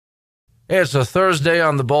It's a Thursday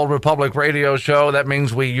on the Bold Republic radio show. That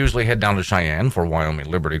means we usually head down to Cheyenne for Wyoming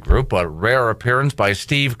Liberty Group. A rare appearance by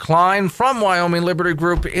Steve Klein from Wyoming Liberty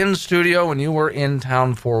Group in studio, and you were in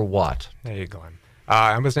town for what? There you go.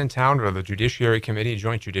 I was in town for the Judiciary Committee,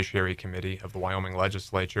 Joint Judiciary Committee of the Wyoming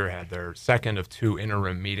Legislature, had their second of two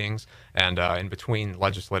interim meetings, and in between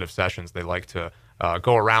legislative sessions, they like to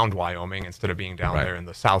go around Wyoming instead of being down there in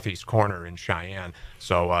the southeast corner in Cheyenne.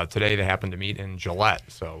 So today they happened to meet in Gillette,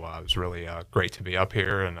 so it was really great to be up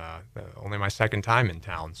here, and only my second time in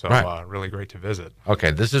town, so really great to visit.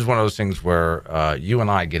 Okay, this is one of those things where you and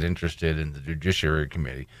I get interested in the Judiciary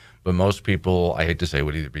Committee, but most people, I hate to say,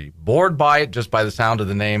 would either be bored by it just by the sound of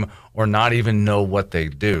the name or not even know what they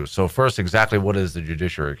do. So first, exactly what is the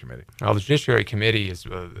Judiciary Committee? Well, the Judiciary Committee is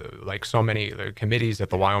like so many committees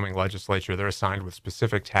at the Wyoming Legislature. They're assigned with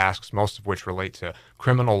specific tasks, most of which relate to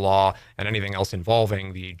criminal law and anything else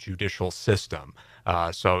involving the judicial system.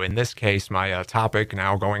 So in this case, my topic,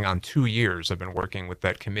 now going on 2 years, I've been working with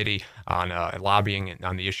that committee on lobbying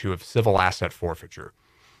on the issue of civil asset forfeiture.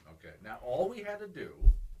 Okay, now all we had to do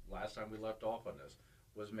last time we left off on this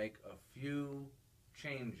was make a few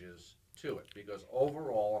changes to it, because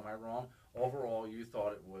overall, am I wrong? Overall, you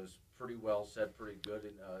thought it was pretty well said, pretty good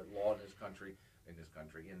in law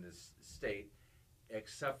in this state,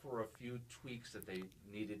 except for a few tweaks that they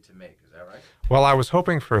needed to make. Is that right? Well, I was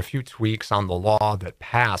hoping for a few tweaks on the law that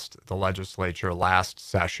passed the legislature last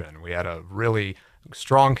session. We had a really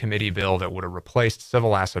strong committee bill that would have replaced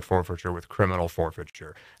civil asset forfeiture with criminal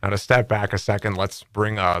forfeiture. Now, to step back a second, let's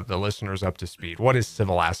bring the listeners up to speed. What is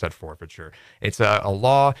civil asset forfeiture? It's a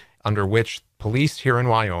law under which police here in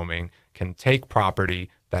Wyoming can take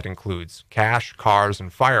property that includes cash, cars,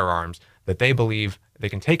 and firearms that they believe they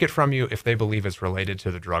can take it from you if they believe it's related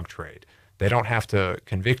to the drug trade. They don't have to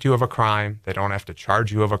convict you of a crime. They don't have to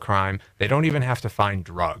charge you of a crime. They don't even have to find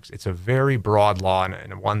drugs. It's a very broad law,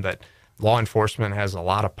 and one that law enforcement has a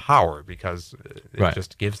lot of power because it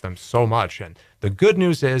just gives them so much. And the good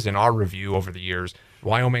news is, in our review over the years,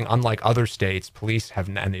 Wyoming, unlike other states, police have,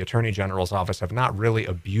 and the Attorney General's office have not really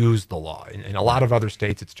abused the law. In a lot of other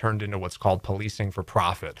states, it's turned into what's called policing for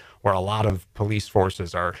profit, where a lot of police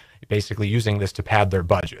forces are basically using this to pad their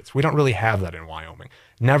budgets. We don't really have that in Wyoming.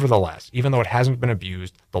 Nevertheless, even though it hasn't been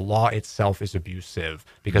abused, the law itself is abusive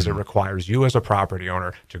because it requires you as a property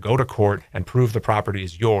owner to go to court and prove the property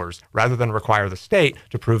is yours rather than require the state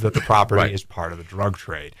to prove that the property is part of the drug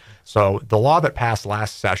trade. So the law that passed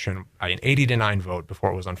last session, an 80-9 vote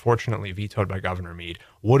before it was unfortunately vetoed by Governor Meade,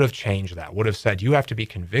 would have changed that, would have said you have to be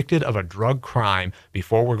convicted of a drug crime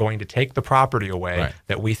before we're going to take the property away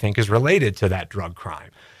that we think is related to that drug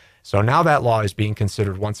crime. So now that law is being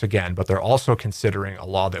considered once again, but they're also considering a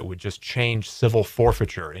law that would just change civil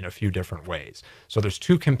forfeiture in a few different ways. So there's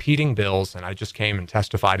two competing bills, and I just came and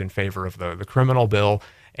testified in favor of the criminal bill,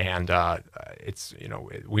 and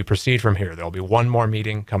we proceed from here. There'll be one more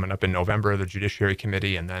meeting coming up in November of the Judiciary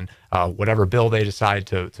Committee, and then whatever bill they decide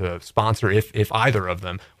to sponsor, if either of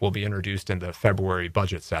them, will be introduced in the February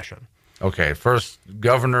budget session. Okay, first,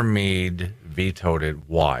 Governor Meade vetoed it.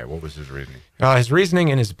 Why? What was his reasoning? His reasoning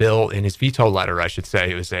in his bill, in his veto letter, I should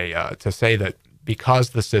say, was to say that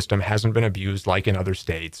because the system hasn't been abused like in other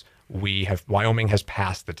states, Wyoming has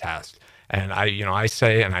passed the test. And I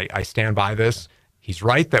say, and I stand by this, he's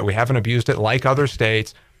right that we haven't abused it like other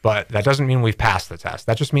states, but that doesn't mean we've passed the test.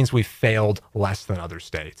 That just means we've failed less than other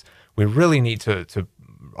states. We really need to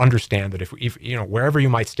understand that if wherever you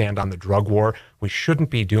might stand on the drug war, we shouldn't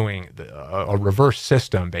be doing a reverse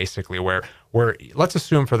system, basically, where let's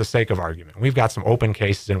assume, for the sake of argument, we've got some open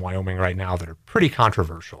cases in Wyoming right now that are pretty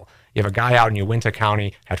controversial. You have a guy out in Uinta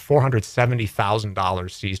County had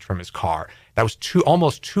 $470,000 seized from his car. That was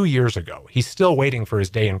almost 2 years ago. He's still waiting for his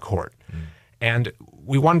day in court. And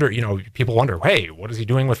we wonder, people wonder, hey, what is he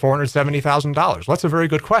doing with $470,000? Well, that's a very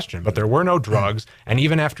good question, but there were no drugs. And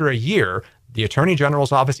even after a year, the Attorney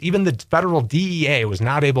General's office, even the federal DEA, was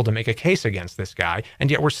not able to make a case against this guy,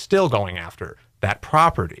 and yet we're still going after that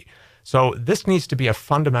property. So this needs to be a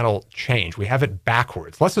fundamental change. We have it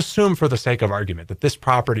backwards. Let's assume, for the sake of argument, that this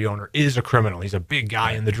property owner is a criminal. He's a big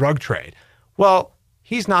guy in the drug trade. Well,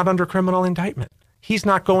 he's not under criminal indictment. He's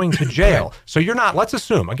not going to jail. So you're not, let's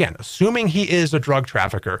assume, again, assuming he is a drug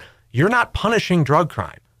trafficker, you're not punishing drug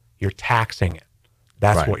crime. You're taxing it.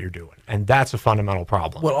 That's what you're doing. And that's a fundamental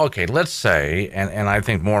problem. Well, okay, let's say, and I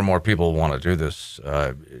think more and more people want to do this,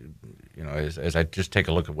 as I just take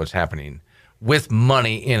a look at what's happening with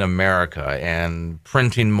money in America and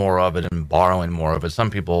printing more of it and borrowing more of it.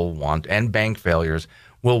 Some people want, and bank failures,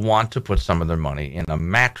 will want to put some of their money in a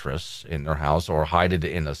mattress in their house or hide it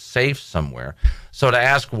in a safe somewhere. So to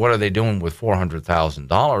ask what are they doing with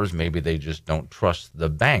 $400,000, maybe they just don't trust the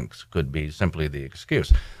banks, could be simply the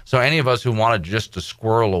excuse. So any of us who wanted just to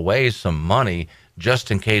squirrel away some money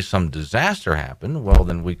just in case some disaster happened, well,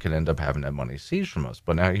 then we could end up having that money seized from us.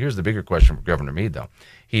 But now here's the bigger question for Governor Meade, though.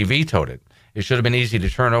 He vetoed it. It should have been easy to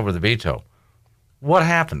turn over the veto. What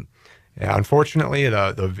happened? Yeah, unfortunately,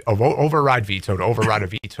 the override veto to override a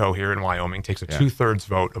veto here in Wyoming takes a 2/3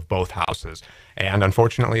 vote of both houses. And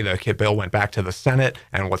unfortunately, the bill went back to the Senate.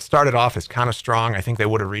 And what started off as kind of strong, I think they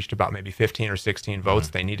would have reached about maybe 15 or 16 votes.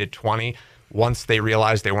 They needed 20. Once they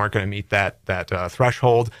realized they weren't going to meet that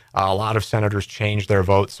threshold, a lot of senators changed their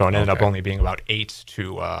votes. So it ended up only being about 8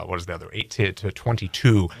 to,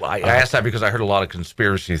 22. Well, I asked that because I heard a lot of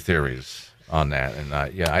conspiracy theories on that, and I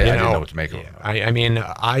didn't know what to make of it. I mean,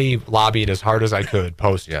 I lobbied as hard as I could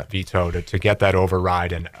post veto to get that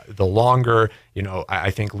override, and the longer,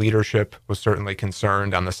 I think leadership was certainly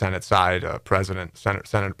concerned on the Senate side.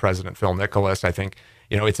 Senate President Phil Nicholas, I think,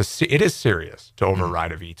 it is serious to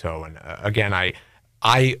override a veto, and again,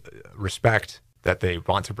 I respect that they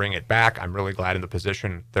want to bring it back. I'm really glad in the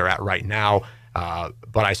position they're at right now,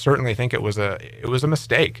 but I certainly think it was a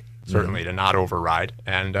mistake. Certainly to not override.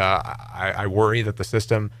 And I worry that the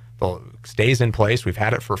system stays in place. We've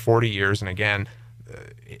had it for 40 years. And again,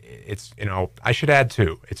 it's, I should add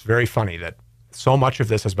too, it's very funny that so much of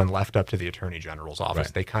this has been left up to the Attorney General's office.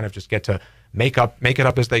 Right. They kind of just get to make it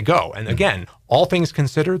up as they go. And again, all things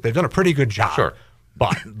considered, they've done a pretty good job. Sure.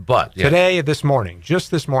 But today,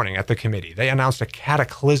 just this morning at the committee, they announced a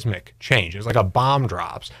cataclysmic change. It was like a bomb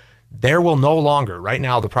drops. There will no longer, right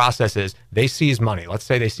now, the process is they seize money. Let's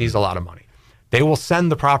say they seize a lot of money. They will send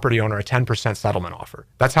the property owner a 10% settlement offer.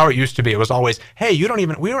 That's how it used to be. It was always, hey,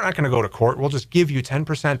 we're not going to go to court. We'll just give you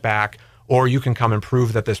 10% back, or you can come and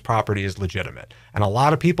prove that this property is legitimate. And a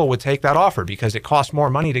lot of people would take that offer because it costs more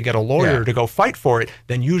money to get a lawyer to go fight for it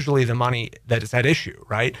than usually the money that is at issue,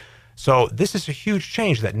 right? So this is a huge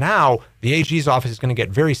change that now the AG's office is going to get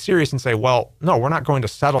very serious and say, well, no, we're not going to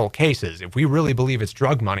settle cases. If we really believe it's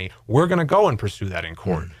drug money, we're going to go and pursue that in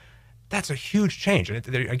court. That's a huge change. And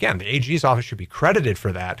again, the AG's office should be credited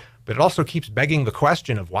for that, but it also keeps begging the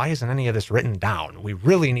question of why isn't any of this written down? We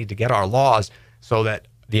really need to get our laws so that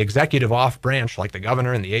the executive off branch, like the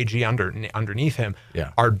governor and the AG underneath him,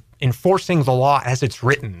 are enforcing the law as it's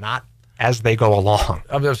written, not as they go along.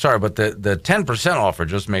 I'm sorry, but the 10% offer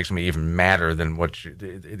just makes me even madder than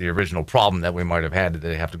the original problem that we might have had that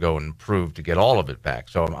they have to go and prove to get all of it back.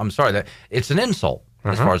 So I'm sorry, that it's an insult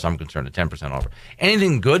as far as I'm concerned, a 10% offer.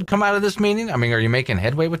 Anything good come out of this meeting? I mean, are you making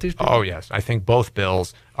headway with these people? Oh, yes. I think both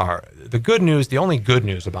bills are the only good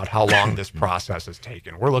news about how long this process has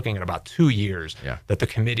taken. We're looking at about 2 years that the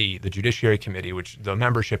committee, the Judiciary Committee, which the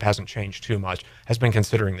membership hasn't changed too much, has been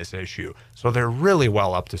considering this issue. So they're really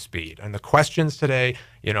well up to speed. And the questions today,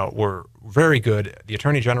 were very good. The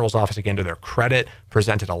Attorney General's office, again, to their credit,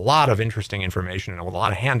 presented a lot of interesting information and a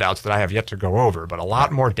lot of handouts that I have yet to go over, but a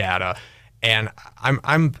lot more data. And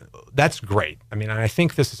that's great. I mean, I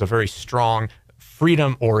think this is a very strong,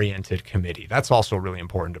 freedom-oriented committee. That's also really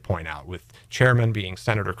important to point out, with chairman being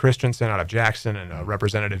Senator Christensen out of Jackson and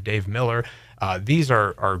Representative Dave Miller. These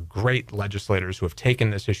are great legislators who have taken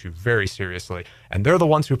this issue very seriously, and they're the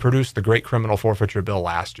ones who produced the great criminal forfeiture bill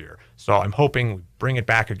last year. So I'm hoping we bring it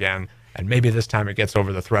back again, and maybe this time it gets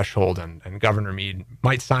over the threshold, and Governor Meade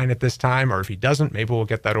might sign it this time, or if he doesn't, maybe we'll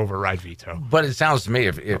get that override veto. But it sounds to me,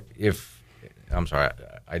 if I'm sorry,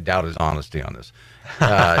 I doubt his honesty on this.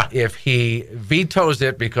 If he vetoes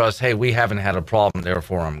it because, hey, we haven't had a problem,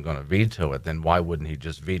 therefore I'm going to veto it, then why wouldn't he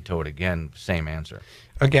just veto it again? Same answer.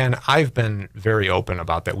 Again, I've been very open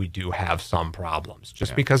about that we do have some problems,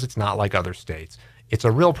 just because it's not like other states. It's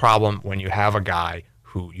a real problem when you have a guy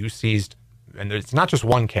who you seized, and it's not just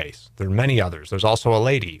one case. There are many others. There's also a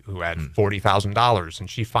lady who had $40,000, and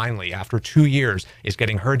she finally, after 2 years, is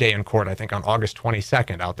getting her day in court, I think on August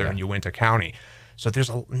 22nd out there in Uinta County. So there's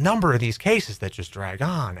a number of these cases that just drag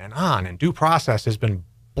on, and due process has been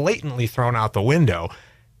blatantly thrown out the window.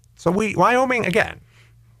 So Wyoming, again,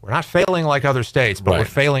 we're not failing like other states, but we're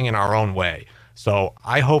failing in our own way. So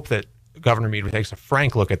I hope that Governor Meade takes a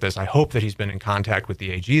frank look at this. I hope that he's been in contact with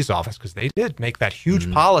the AG's office, because they did make that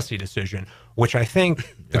huge policy decision, which I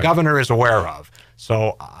think the governor is aware of.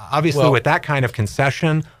 So obviously with that kind of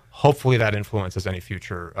concession, hopefully that influences any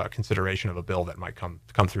future consideration of a bill that might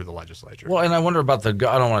come through the legislature. Well, and I wonder about I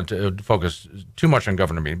don't want to focus too much on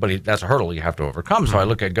Governor Meade, but that's a hurdle you have to overcome. So I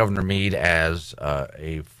look at Governor Meade as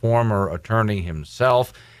a former attorney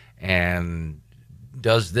himself, and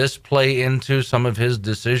does this play into some of his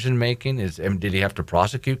decision making? Did he have to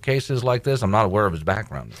prosecute cases like this? I'm not aware of his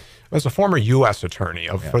background. As a former U.S. attorney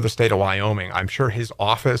for the state of Wyoming, I'm sure his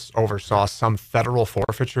office oversaw some federal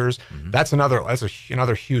forfeitures. That's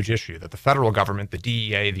another huge issue, that the federal government, the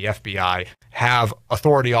DEA, the FBI, have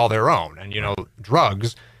authority all their own. And,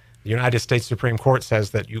 drugs, the United States Supreme Court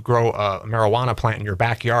says that you grow a marijuana plant in your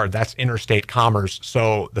backyard, that's interstate commerce,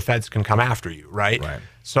 so the feds can come after you, right?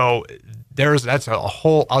 So that's a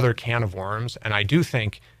whole other can of worms. And I do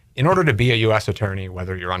think, in order to be a U.S. attorney,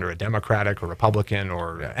 whether you're under a Democratic or Republican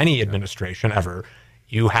or any administration ever,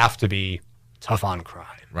 you have to be tough on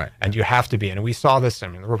crime. And you have to be, and we saw this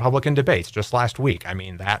in the Republican debates just last week. I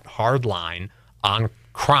mean, that hard line on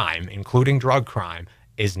crime, including drug crime,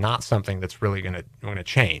 is not something that's really going to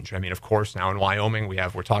change. I mean, of course, now in Wyoming,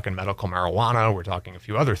 we're talking medical marijuana, we're talking a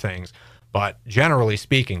few other things, but generally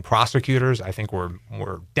speaking, prosecutors, I think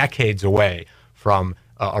we're decades away from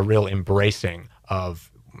a real embracing of,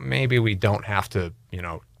 maybe we don't have to,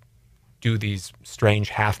 do these strange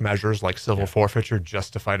half measures like civil forfeiture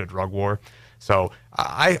just to fight a drug war. So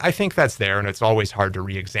I think that's there, and it's always hard to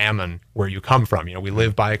re-examine where you come from. We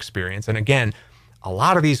live by experience, and again, a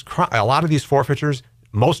lot of these forfeitures,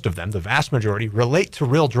 most of them, the vast majority, relate to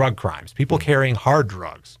real drug crimes. People carrying hard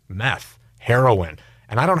drugs, meth, heroin.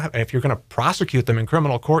 And if you're going to prosecute them in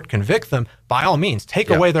criminal court, convict them, by all means, take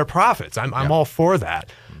away their profits. I'm all for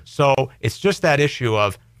that. So it's just that issue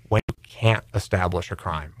of when you can't establish a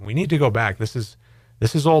crime. We need to go back. This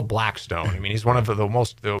is old Blackstone. I mean, he's one of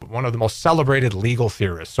the most celebrated legal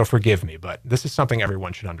theorists. So forgive me, but this is something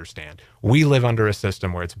everyone should understand. We live under a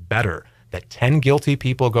system where it's better that 10 guilty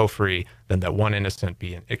people go free than that one innocent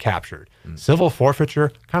be captured. Civil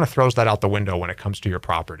forfeiture kind of throws that out the window when it comes to your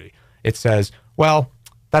property. It says, well,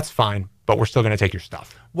 that's fine, but we're still going to take your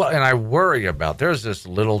stuff. Well, and I worry about, there's this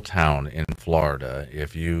little town in Florida.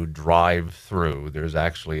 If you drive through,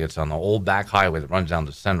 it's on the old back highway that runs down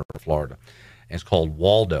the center of Florida. And it's called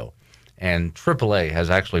Waldo. And AAA has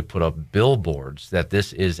actually put up billboards that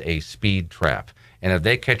this is a speed trap. And if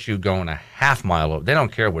they catch you going a half mile over, they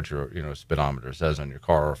don't care what your speedometer says on your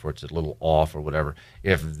car, or if it's a little off or whatever.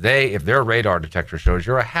 If their radar detector shows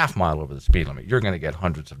you're a half mile over the speed limit, you're going to get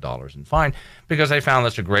hundreds of dollars in fine, because they found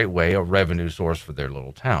that's a great way, a revenue source for their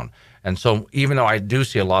little town. And so even though I do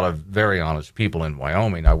see a lot of very honest people in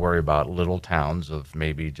Wyoming, I worry about little towns of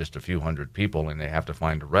maybe just a few hundred people, and they have to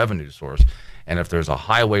find a revenue source. And if there's a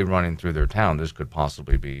highway running through their town, this could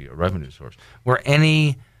possibly be a revenue source. Were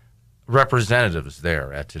any representatives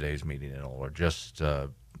there at today's meeting at all, or just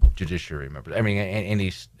judiciary members? I mean,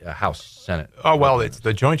 any House, Senate? Oh, well, it's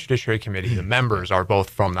the Joint Judiciary Committee. The members are both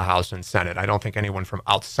from the House and Senate. I don't think anyone from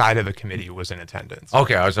outside of the committee was in attendance.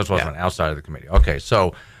 Okay, that's what I was outside of the committee. Okay,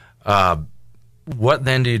 so what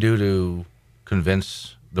then do you do to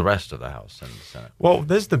convince the rest of the House and the Senate? Well,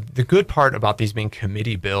 the good part about these being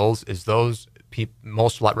committee bills is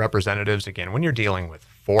most representatives, again, when you're dealing with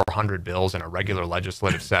 400 bills in a regular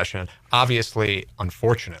legislative session, obviously,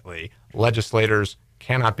 unfortunately, legislators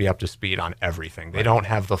cannot be up to speed on everything. They don't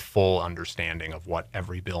have the full understanding of what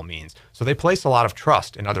every bill means. So they place a lot of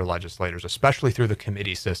trust in other legislators, especially through the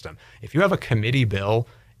committee system. If you have a committee bill,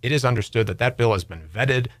 it is understood that that bill has been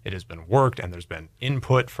vetted, it has been worked, and there's been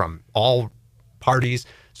input from all parties.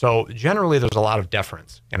 So generally, there's a lot of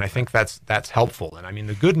deference, and I think that's helpful. And I mean,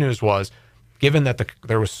 the good news was, given that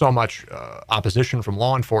there was so much opposition from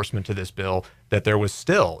law enforcement to this bill, that there was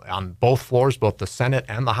still, on both floors, both the Senate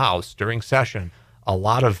and the House, during session, a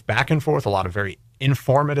lot of back and forth, a lot of very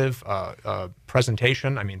informative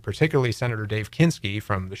presentation. I mean, particularly Senator Dave Kinski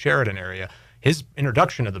from the Sheridan area, his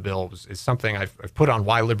introduction of the bill is something I've put on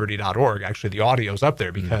whyliberty.org. Actually, the audio's up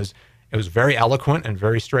there because it was very eloquent and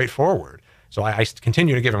very straightforward. So I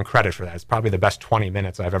continue to give him credit for that. It's probably the best 20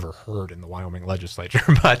 minutes I've ever heard in the Wyoming legislature,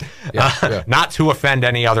 but not to offend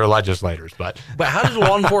any other legislators. But how does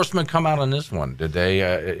law enforcement come out on this one?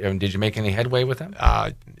 Did you make any headway with them?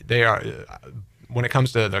 They are, when it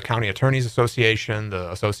comes to the County Attorneys Association,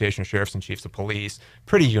 the Association of Sheriffs and Chiefs of Police,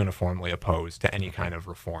 pretty uniformly opposed to any kind of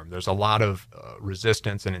reform. There's a lot of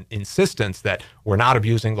resistance and insistence that we're not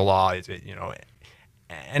abusing the law.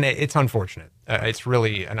 And it's unfortunate. It's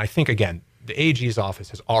really, and I think, again, the AG's office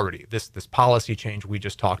has already, this policy change we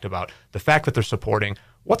just talked about, the fact that they're supporting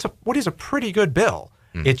what is a pretty good bill.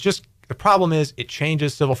 It's just, the problem is it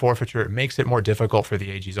changes civil forfeiture. It makes it more difficult for the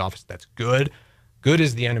AG's office. That's good. Good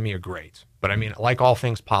is the enemy of great. But I mean, like all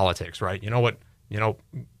things politics, right?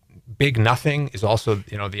 Big nothing is also,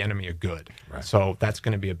 the enemy of good. Right. So that's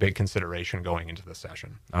going to be a big consideration going into the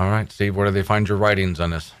session. All right, Steve, where do they find your writings on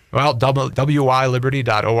this? Well,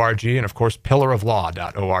 whyliberty.org and, of course,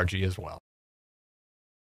 pillaroflaw.org as well.